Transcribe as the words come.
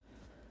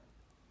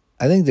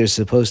I think there's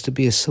supposed to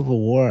be a civil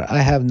war. I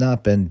have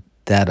not been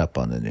that up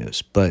on the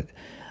news, but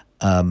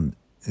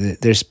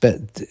there's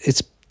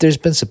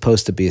been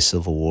supposed to be a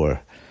civil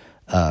war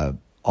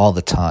all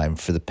the time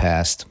for the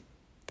past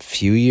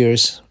few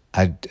years.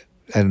 I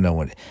don't know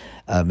when.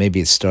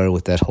 Maybe it started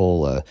with that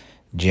whole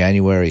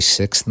January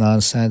 6th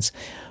nonsense.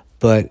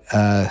 But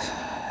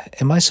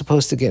am I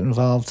supposed to get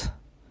involved?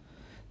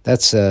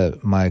 That's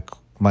my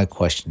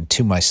question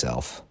to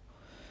myself.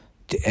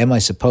 Am I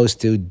supposed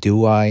to?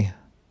 Do I?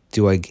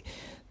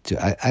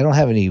 I don't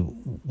have any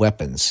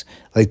weapons.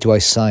 Like, do I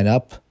sign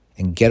up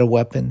and get a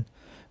weapon?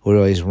 Or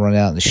do I just run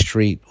out in the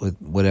street with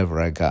whatever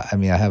I got? I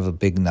mean, I have a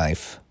big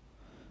knife,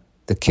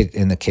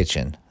 in the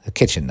kitchen, a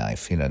kitchen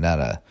knife.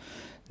 Not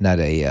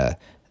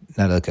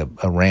like a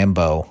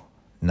Rambo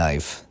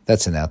knife.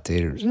 That's an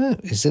outdated.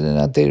 Is it an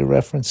outdated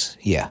reference?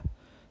 Yeah,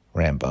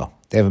 Rambo.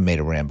 They haven't made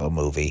a Rambo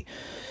movie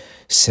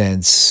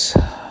since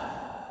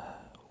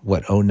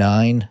what,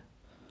 2009,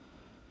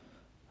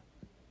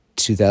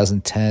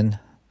 2010.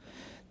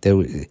 There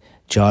was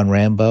John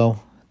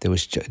Rambo. There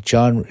was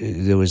John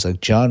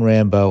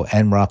Rambo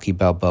and Rocky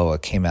Balboa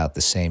came out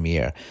the same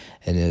year,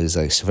 and it was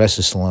like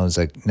Sylvester Stallone's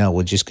like, no,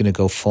 we're just gonna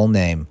go full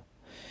name,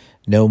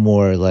 no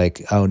more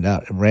like, oh,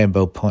 not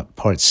Rambo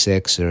Part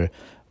 6 or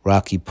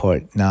Rocky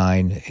Part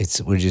 9.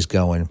 We're just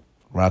going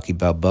Rocky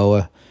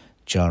Balboa,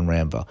 John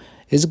Rambo.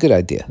 It's a good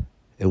idea.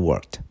 It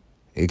worked.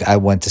 I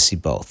went to see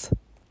both,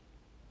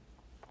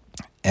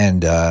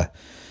 and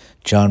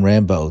John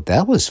Rambo.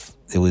 It was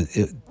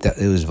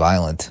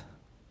violent.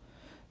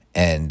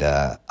 And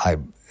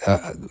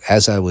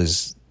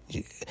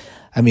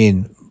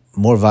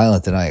more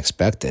violent than I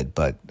expected,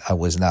 but I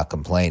was not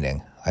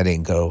complaining. I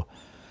didn't go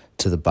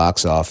to the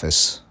box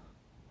office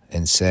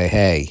and say,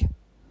 hey,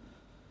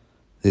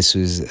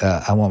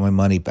 I want my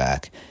money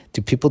back.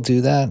 Do people do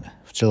that?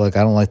 They're like,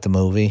 I don't like the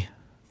movie.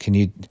 Can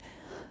you?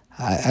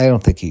 I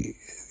don't think you.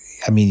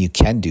 I mean, you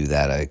can do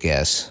that, I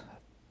guess,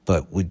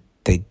 but would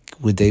they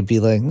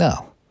be like,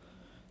 no?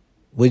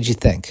 What did you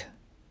think?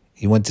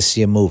 You went to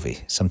see a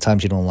movie.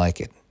 Sometimes you don't like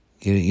it.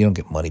 You don't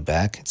get money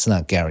back. It's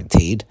not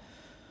guaranteed.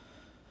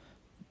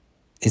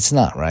 It's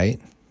not,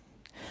 right?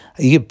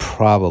 You could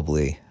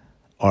probably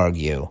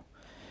argue,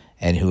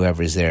 and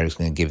whoever's there is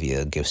going to give you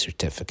a gift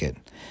certificate.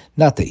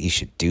 Not that you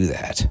should do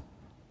that.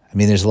 I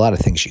mean, there's a lot of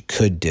things you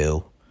could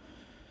do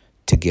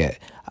to get.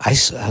 I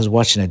was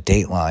watching a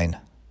Dateline,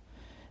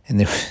 and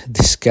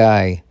this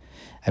guy,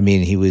 I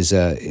mean, he was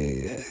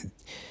he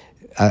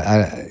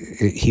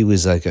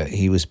was a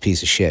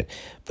piece of shit.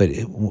 But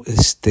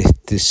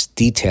this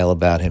detail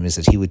about him is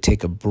that he would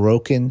take a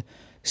broken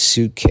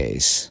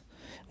suitcase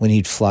when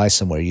he'd fly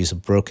somewhere, use a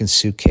broken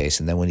suitcase,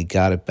 and then when he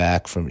got it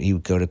back he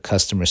would go to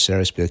customer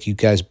service, be like, you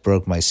guys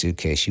broke my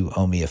suitcase, you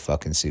owe me a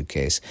fucking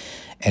suitcase,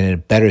 and in a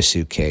better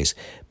suitcase,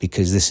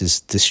 because this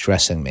is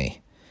distressing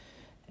me.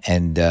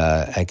 And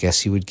I guess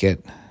he would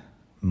get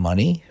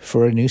money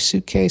for a new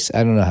suitcase.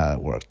 I don't know how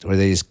it worked. Or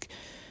they just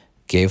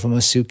gave him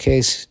a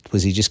suitcase.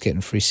 Was he just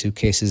getting free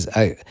suitcases?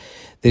 They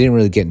didn't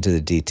really get into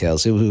the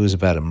details. It was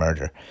about a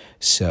murder.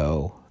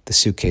 So the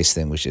suitcase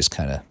thing was just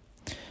kind of,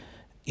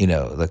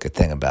 like a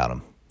thing about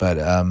him. But,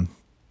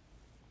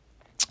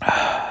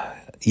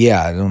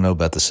 yeah, I don't know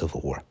about the Civil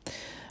War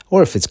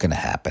or if it's going to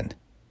happen.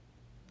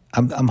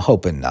 I'm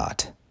hoping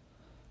not.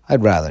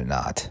 I'd rather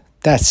not.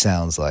 That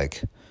sounds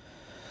like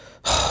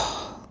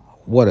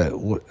what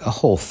a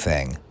whole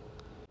thing.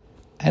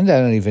 And I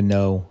don't even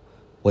know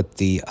what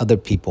the other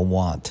people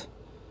want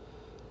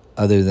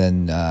other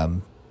than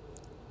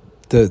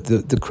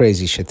the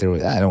crazy shit there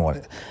was. I don't want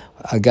it.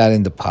 I got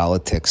into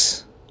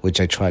politics, which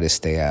I try to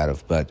stay out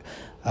of, but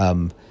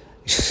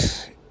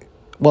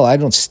well, I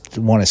don't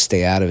want to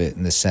stay out of it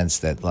in the sense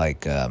that,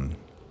 like, I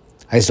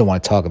just don't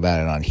want to talk about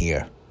it on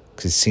here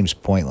because it seems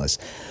pointless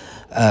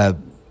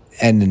and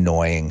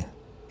annoying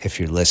if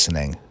you're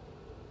listening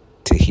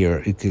to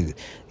hear.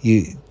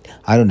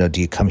 I don't know,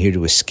 do you come here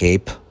to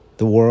escape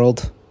the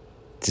world?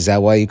 Is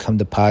that why you come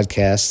to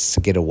podcasts,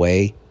 to get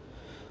away?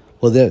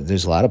 Well,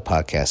 there's a lot of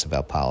podcasts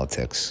about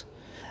politics,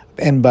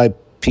 and by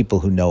people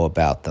who know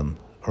about them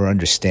or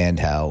understand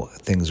how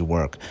things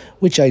work,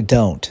 which I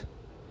don't.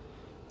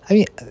 I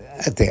mean,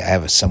 I think I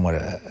have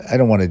I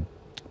don't want to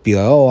be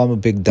like, oh, I'm a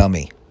big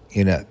dummy.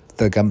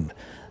 Like I'm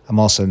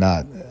also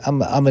not.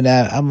 I'm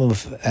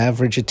of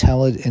average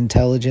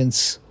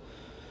intelligence.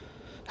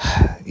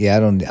 Yeah, I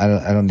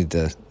don't need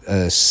to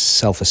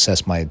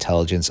self-assess my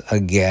intelligence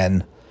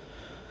again.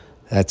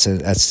 That's a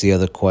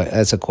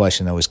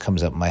question that always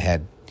comes up in my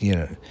head,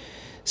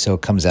 so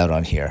it comes out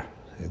on here.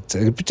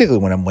 Particularly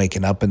when I'm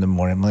waking up in the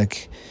morning, I'm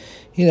like,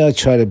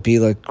 try to be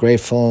like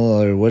grateful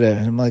or whatever.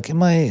 And I'm like,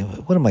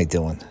 what am I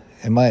doing?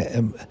 Am I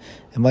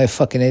a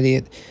fucking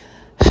idiot?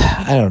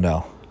 I don't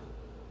know.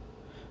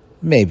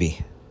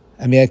 Maybe.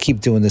 I mean, I keep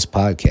doing this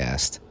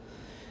podcast.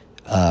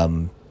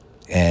 And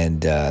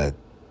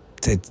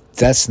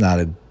that's not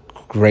a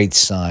great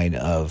sign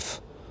of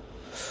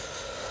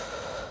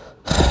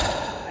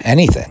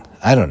anything.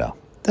 I don't know.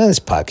 This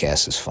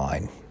podcast is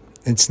fine.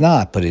 It's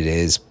not, but it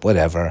is.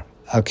 Whatever.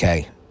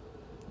 Okay.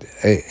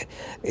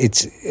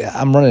 it's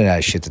I'm running out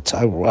of shit to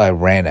talk. I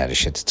ran out of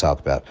shit to talk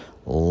about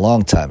a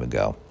long time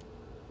ago.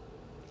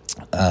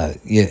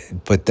 Yeah,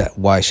 but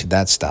why should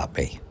that stop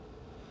me?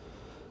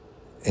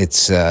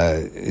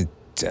 I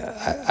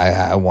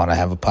want to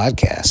have a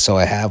podcast, so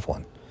I have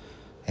one,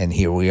 and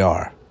here we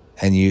are.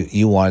 And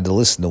you wanted to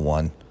listen to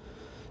one,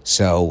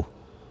 so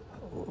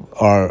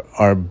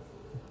our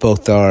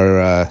both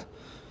our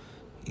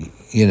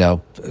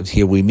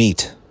here we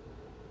meet.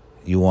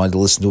 You wanted to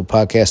listen to a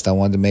podcast, I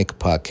wanted to make a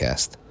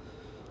podcast.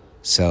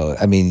 So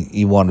I mean,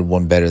 you wanted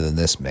one better than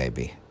this,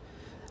 maybe.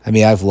 I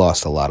mean, I've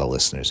lost a lot of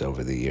listeners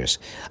over the years.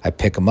 I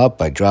pick them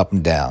up, I drop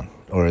them down,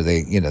 or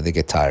they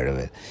get tired of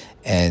it,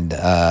 and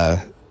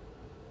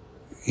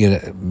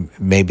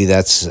maybe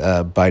that's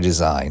by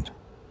design.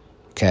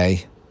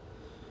 Okay,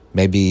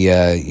 maybe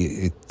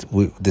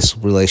this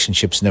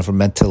relationship's never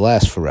meant to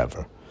last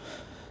forever.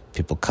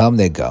 People come,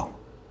 they go,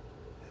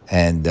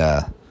 and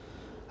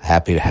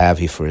happy to have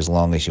you for as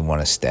long as you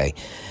want to stay.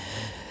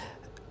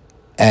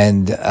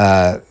 And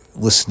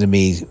listen to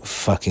me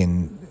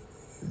fucking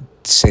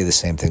say the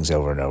same things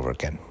over and over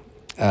again.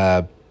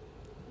 And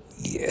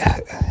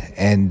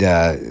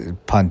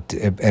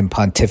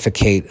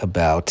pontificate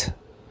about...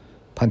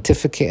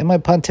 Pontificate? Am I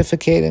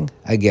pontificating?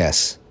 I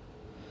guess.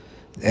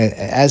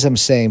 As I'm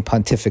saying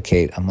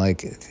pontificate, I'm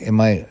like,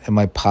 am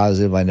I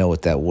positive I know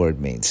what that word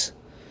means?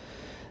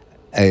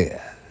 I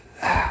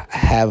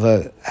have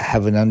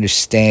an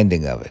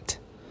understanding of it,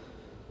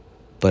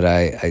 but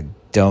I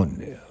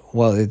don't.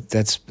 Well,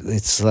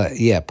 it's like,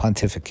 yeah,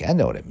 pontificate. I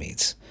know what it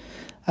means.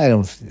 I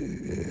don't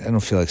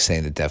feel like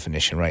saying the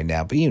definition right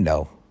now, but you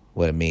know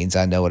what it means.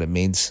 I know what it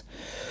means,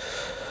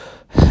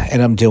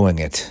 and I'm doing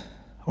it,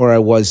 or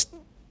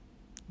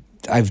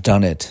I've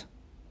done it.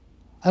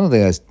 I don't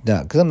think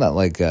because I'm not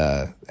like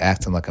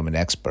acting like I'm an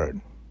expert.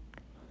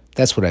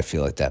 That's what I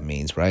feel like that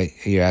means, right?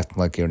 You're acting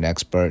like you're an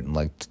expert and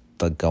like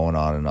going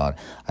on and on.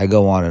 I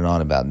go on and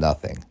on about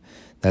nothing.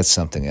 That's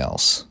something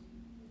else.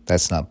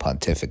 That's not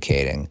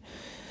pontificating.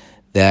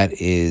 That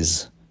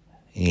is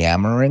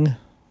yammering.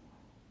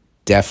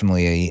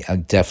 Definitely a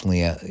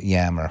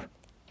yammer.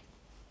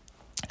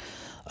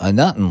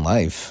 Not in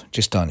life,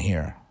 just on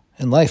here.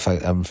 In life,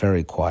 I'm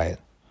very quiet.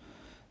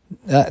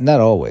 Not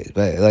always,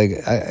 but like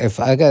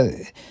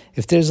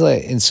if there's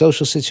like in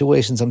social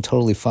situations, I'm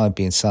totally fine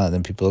being silent.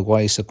 And people are like, "Why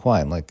are you so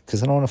quiet?" I'm like,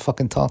 "Because I don't want to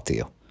fucking talk to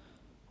you."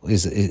 Do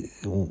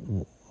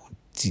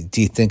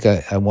you think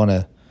I want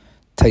to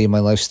tell you my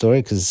life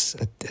story? Because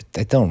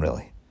I don't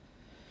really.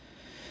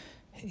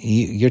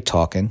 You're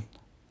talking,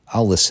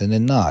 I'll listen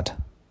and nod,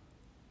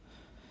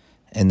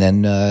 and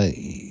then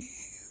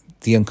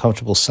the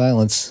uncomfortable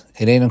silence.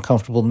 It ain't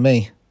uncomfortable to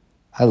me.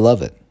 I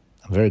love it.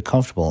 I'm very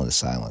comfortable in the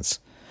silence.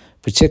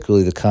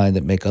 Particularly the kind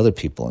that make other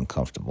people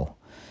uncomfortable.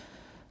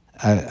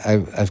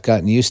 I've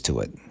gotten used to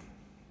it.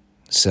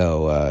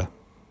 So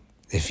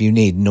if you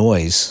need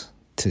noise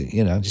to,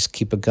 just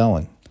keep it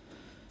going.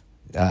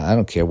 I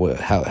don't care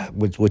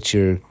what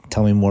your.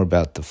 Tell me more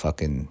about the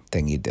fucking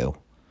thing you do.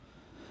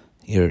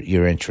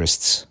 Your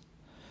interests.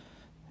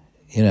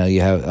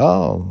 You have.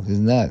 Oh,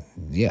 isn't that?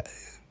 Yeah.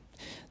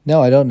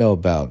 No, I don't know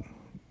about.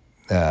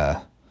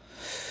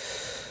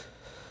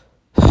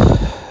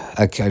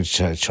 I'm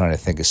trying to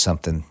think of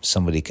something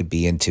somebody could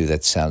be into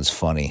that sounds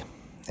funny,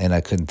 and I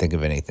couldn't think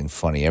of anything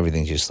funny.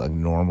 Everything's just like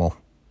normal.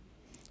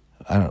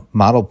 I don't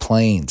model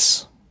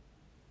planes.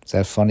 Is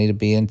that funny to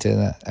be into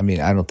that? I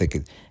mean, I don't think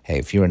it. Hey,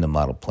 if you're into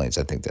model planes,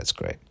 I think that's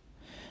great.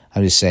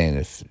 I'm just saying,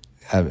 if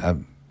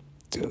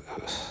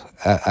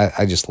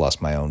I just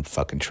lost my own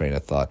fucking train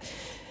of thought.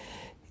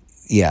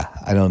 Yeah,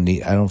 I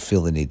don't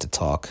feel the need to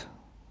talk,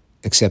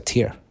 except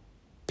here,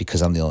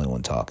 because I'm the only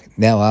one talking.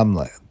 Now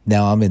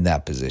I'm in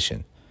that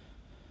position.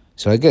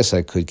 So I guess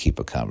I could keep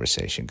a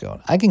conversation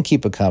going. I can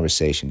keep a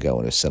conversation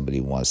going if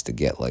somebody wants to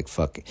get like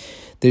fucking.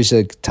 There's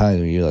a time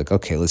where you're like,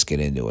 okay, let's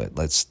get into it.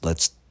 Let's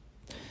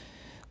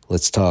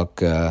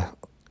talk.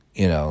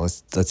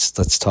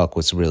 Let's talk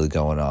what's really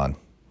going on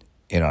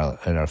in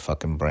our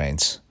fucking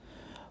brains.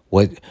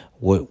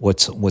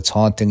 What's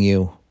haunting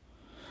you?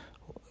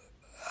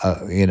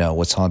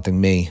 What's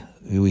haunting me.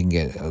 We can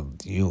get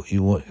you.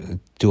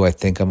 Do I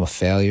think I'm a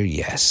failure?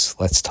 Yes.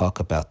 Let's talk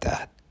about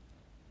that.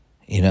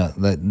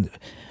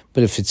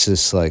 But if it's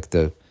just like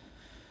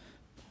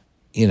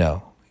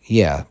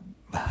yeah,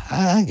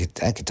 I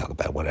could talk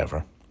about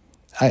whatever.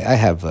 I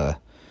have a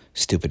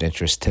stupid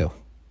interest too.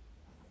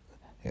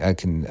 I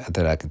can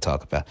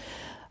talk about.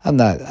 I'm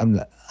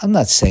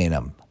not saying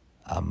I'm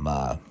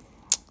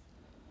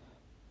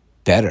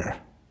better.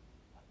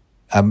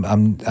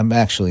 I'm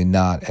actually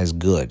not as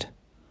good.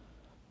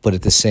 But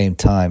at the same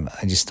time,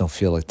 I just don't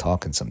feel like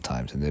talking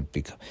sometimes, and it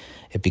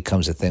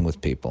becomes a thing with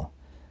people.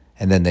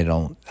 And then they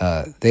don't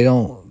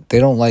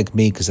like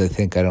me because they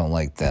think I don't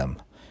like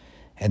them,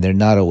 and they're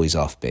not always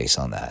off base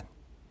on that.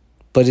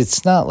 But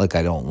it's not like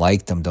I don't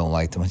like them.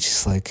 It's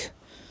just like,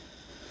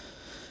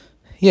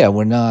 yeah,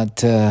 we're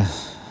not. I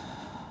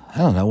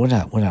don't know.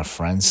 We're not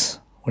friends.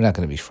 We're not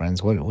going to be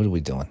friends. What are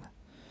we doing?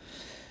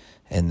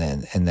 And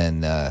then,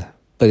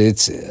 but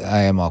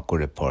I am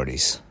awkward at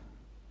parties.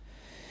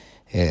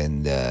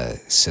 And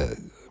so,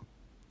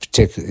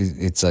 particularly,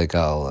 it's like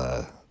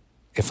I'll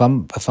if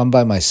I'm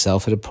by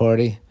myself at a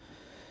party,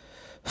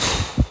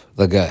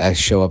 like I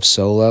show up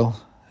solo,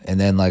 and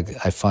then like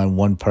I find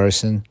one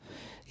person,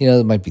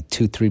 there might be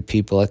 2, 3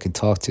 people I can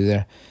talk to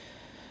there.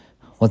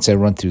 Once I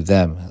run through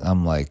them,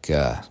 I'm like,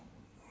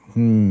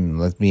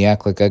 let me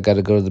act like I got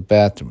to go to the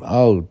bathroom.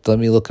 Oh, let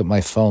me look at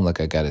my phone like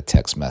I got a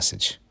text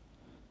message,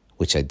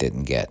 which I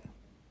didn't get.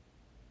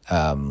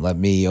 Let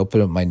me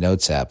open up my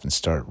notes app and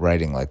start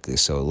writing like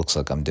this so it looks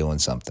like I'm doing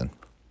something.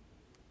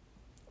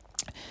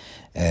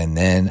 And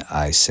then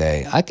I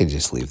say, I could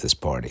just leave this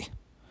party.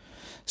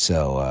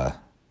 So,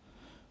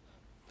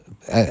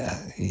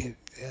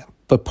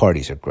 but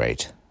parties are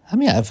great. I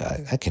mean,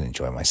 I can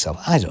enjoy myself.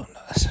 I don't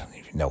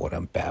even know what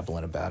I'm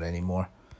babbling about anymore.